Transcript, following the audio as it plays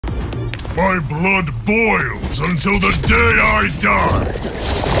My blood boils until the day I die!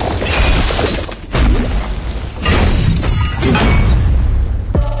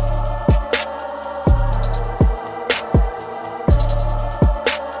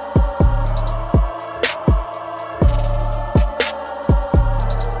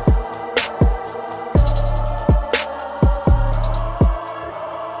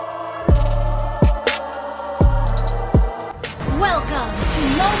 Welcome to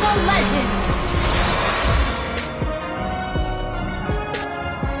Mobile Legends!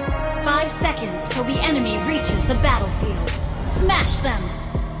 5 seconds till the enemy reaches the battlefield. Smash them!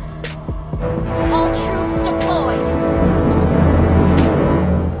 All troops deployed!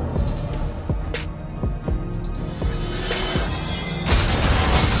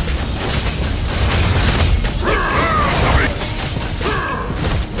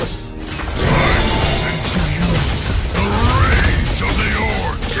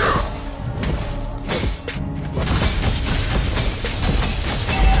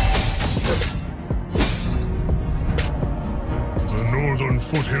 Northern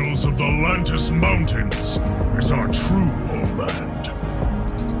foothills of the Atlantis Mountains is our true homeland.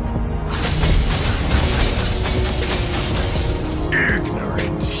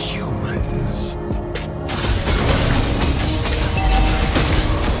 Ignorant humans.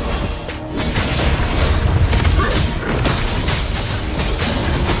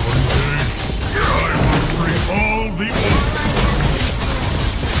 One day, I will free all the orphans.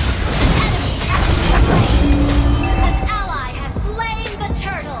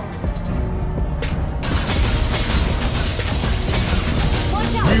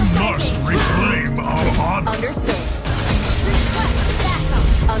 Understood. Request backup.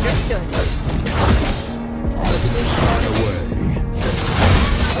 Understood. Shot away.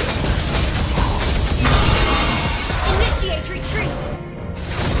 Initiate retreat.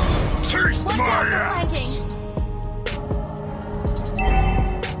 Taste Watch my out for ass. flanking.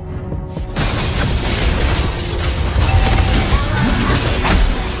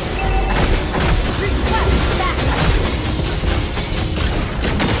 Request backup.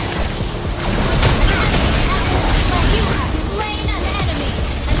 You have slain an enemy!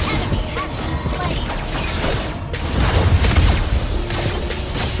 An enemy has been slain!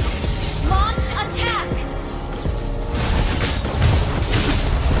 Launch attack!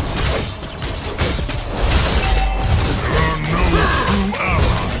 There are no true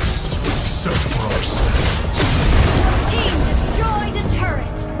allies except for ourselves. Team destroyed a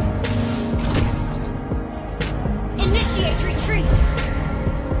turret! Initiate retreat!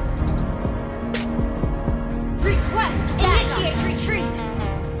 Request initiate retreat!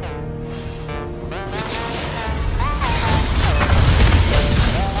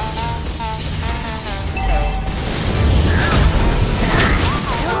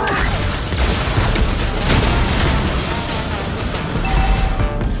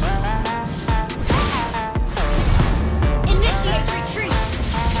 Initiate retreat!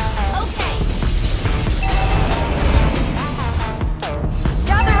 Okay.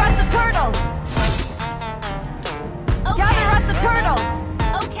 Gather at the turtle! Gather at the turtle!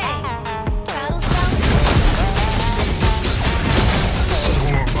 Okay. Battle sound.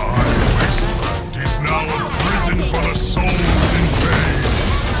 Storm Eye Wasteland is now a prison for the souls in pain.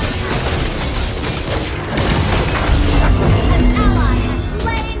 An ally has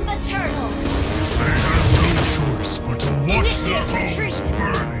slain the turtle! They have no choice but to watch Initiate their homes retreat.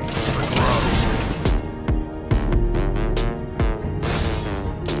 burning to the ground.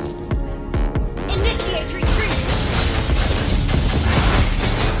 Initiate retreat!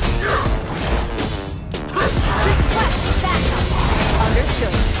 Request backup!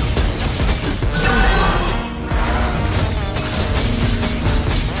 Understood.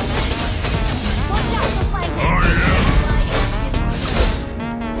 Watch out for flanking!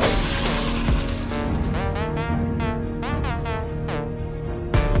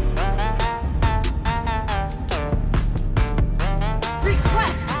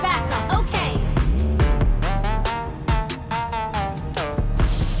 Request backup! Okay!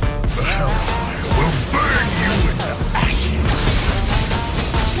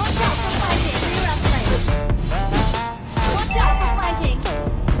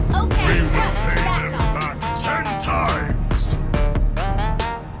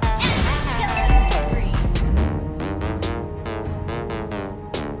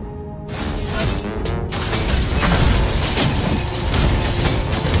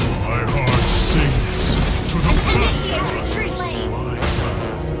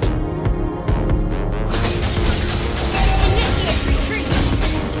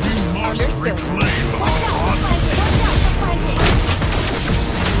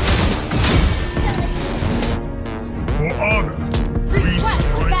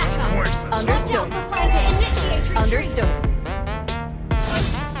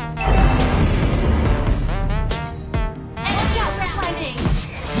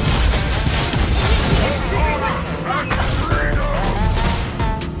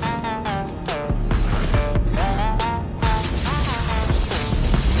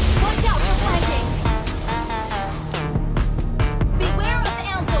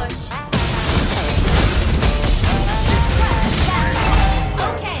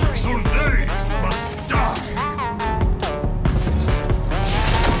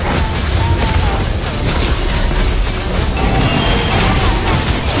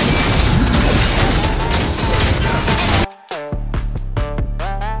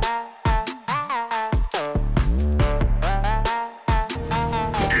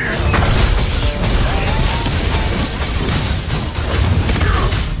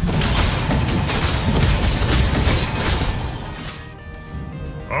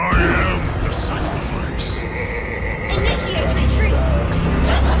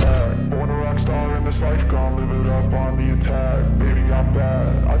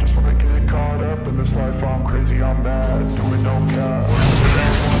 this life, I'm crazy, I'm mad, doing no cap. I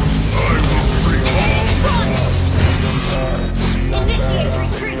will free all Initiate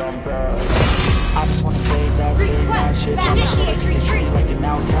retreat! I just wanna stay that, stay that shit. Initiate They treat me retreat! like an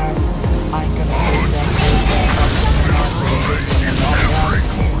outcast. I ain't gonna stay that, stay that.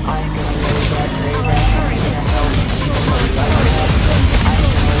 I ain't gonna lay that, stay that. Can't help it, keep it like that. I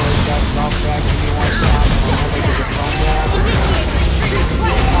ain't gonna lay that, talk back. Give me one shot, I'll never get the phone back.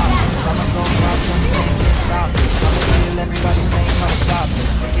 I'ma go grab something, can't stop this. I'ma feel everybody saying how to stop this.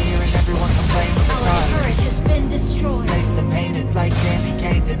 Sick of hearing everyone complain with the Our thought. turret has been destroyed. Taste the pain, it's like candy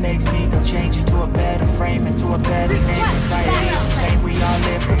canes. It makes me go change into a better frame, into a better name. Society is insane, we all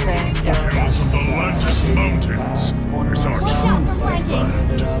live for fame. Hills of the Atlantis Mountains is our Watch out true for flanking.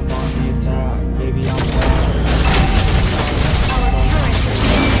 homeland. Baby, I'm Our turret has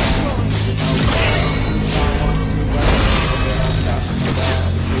been destroyed.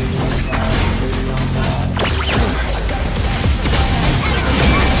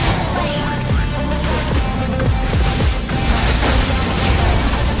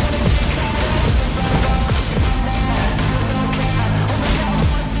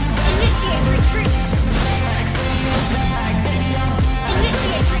 Initiate retreat!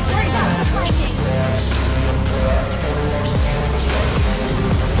 Initiate retreat after flanking!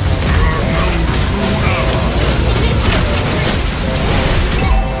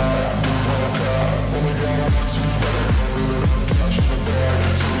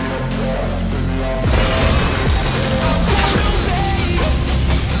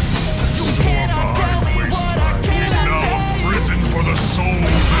 Stormard Wasteland is now a prison for the souls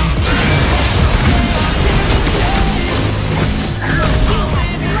and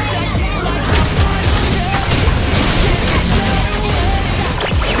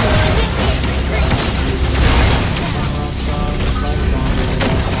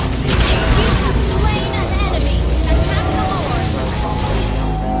Slain an enemy! Attack the Lord!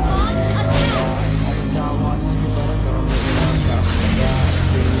 Launch attack! Initiate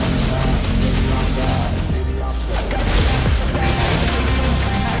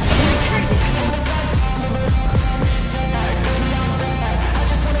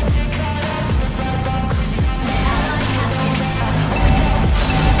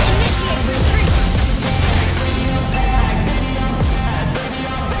retreat!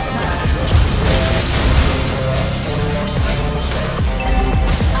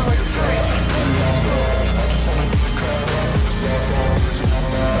 Our turret has been destroyed. Watch out for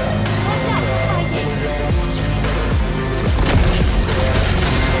flanking!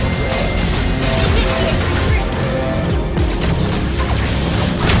 Initiate retreat!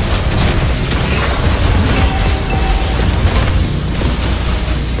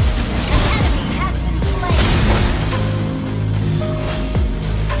 An enemy has been slain.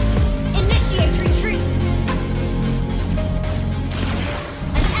 Initiate retreat.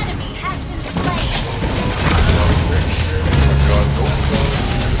 An enemy has been slain.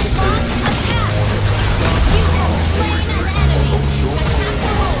 Launch attack. You have slain an enemy. Attack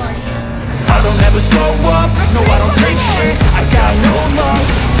the Lord. I don't ever slow up, no I don't take shit. I got no love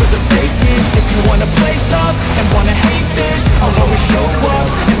for the fakeness. If you wanna play tough and wanna hate this, I'll always show up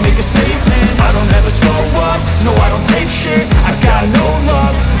and make a statement. I don't ever slow up, no I don't take shit. I got no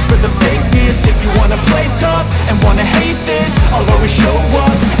love for the fakeness. If you wanna play tough and wanna hate this, I'll always show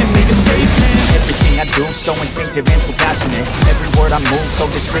up and make a statement. Everything I do so instinctive and so passionate. Every word I move so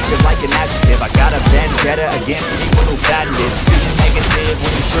descriptive like an adjective. I got a vendetta against people who patent it. Being negative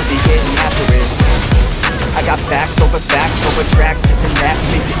when you should be getting after it. I got facts over tracks, this and that.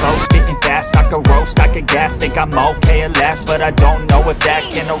 Speaking slow, spitting fast, I can roast, I can gas. Think I'm okay at last, but I don't know if that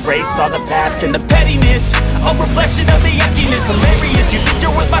can erase all the past. And the pettiness, a reflection of the emptiness. Hilarious, you think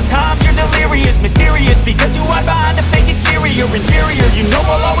you're worth my time, you're delirious. Mysterious, because you hide behind a fake exterior. Inferior, you know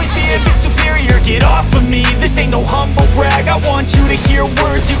I'll always be a bit superior. Get off of me, this ain't no humble brag. I want you to hear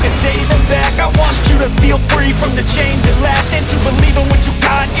words, you can say them back. I want you to feel free from the chains at last, and to believe in what you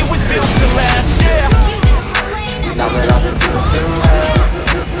got, it was built to last, yeah. You have slain an Now that I've been through hell,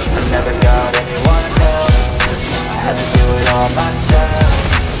 I never got anyone's help. I had to do it all myself.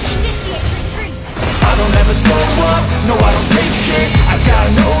 Initiate retreat. I don't ever slow up, no I don't take shit. I got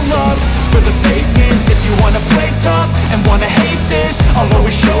no love for the fakeness. If you wanna play tough and wanna hate this, I'll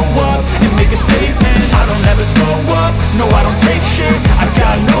always show up and make a statement. I don't ever slow up, no I don't take shit. I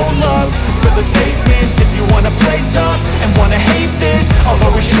got no love for the fakeness. If you wanna play tough and wanna hate this, I'll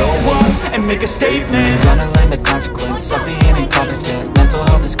always show up and make a statement. Gonna learn the consequence of being incompetent. Mental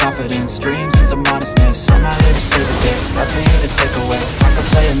health is confidence, dreams and some honestness. I'm not here to save the day, that's for you to take away. I could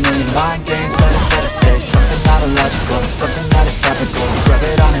play a million mind games, but instead I say something not illogical, something that is topical. Grab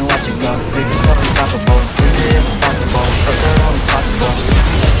it on and watch it go, leave yourself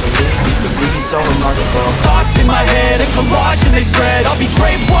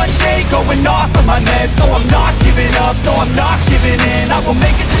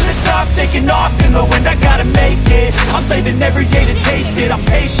taking off in the wind, I gotta make it. I'm saving every day to taste it. I'm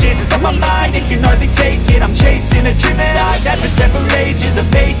patient, but my mind, it can hardly take it. I'm chasing a dream that I've had for several ages. A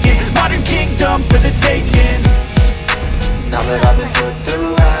vacant modern kingdom for the taking. Now that I've been put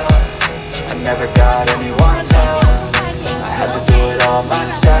through hell, I never got anyone's help. I had to do it all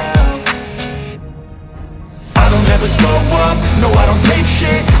myself. I don't ever slow up, no I don't take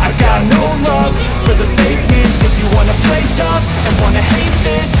shit. I got no love for the fakeness. If you wanna play tough and wanna hate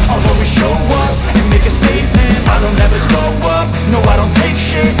this, I'll always show up and make a statement. I don't ever slow up, no I don't take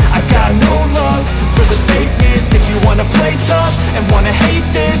shit. I got no love for the fakeness. If you wanna play tough and wanna hate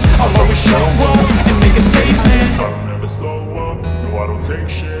this, I'll always show up and make a statement. I don't ever slow up, no I don't take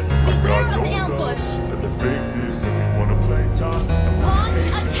shit. I got no love for the fakeness. If you wanna play tough and wanna Launch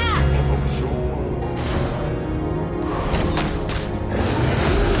hate this, attack! I'll always show up.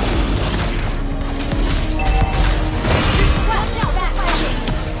 Request out back flanking.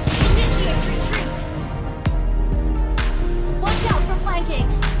 Initiate retreat. Watch out for flanking.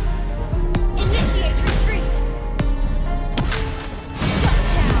 Initiate retreat. Shut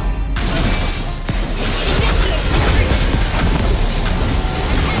down. Initiate retreat.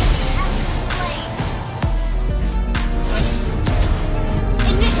 An enemy has been slain.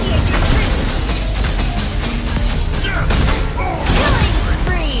 Initiate retreat. Killing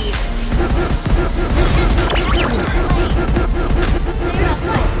spree. They are a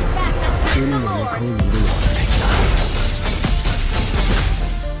quest back attack the Lord.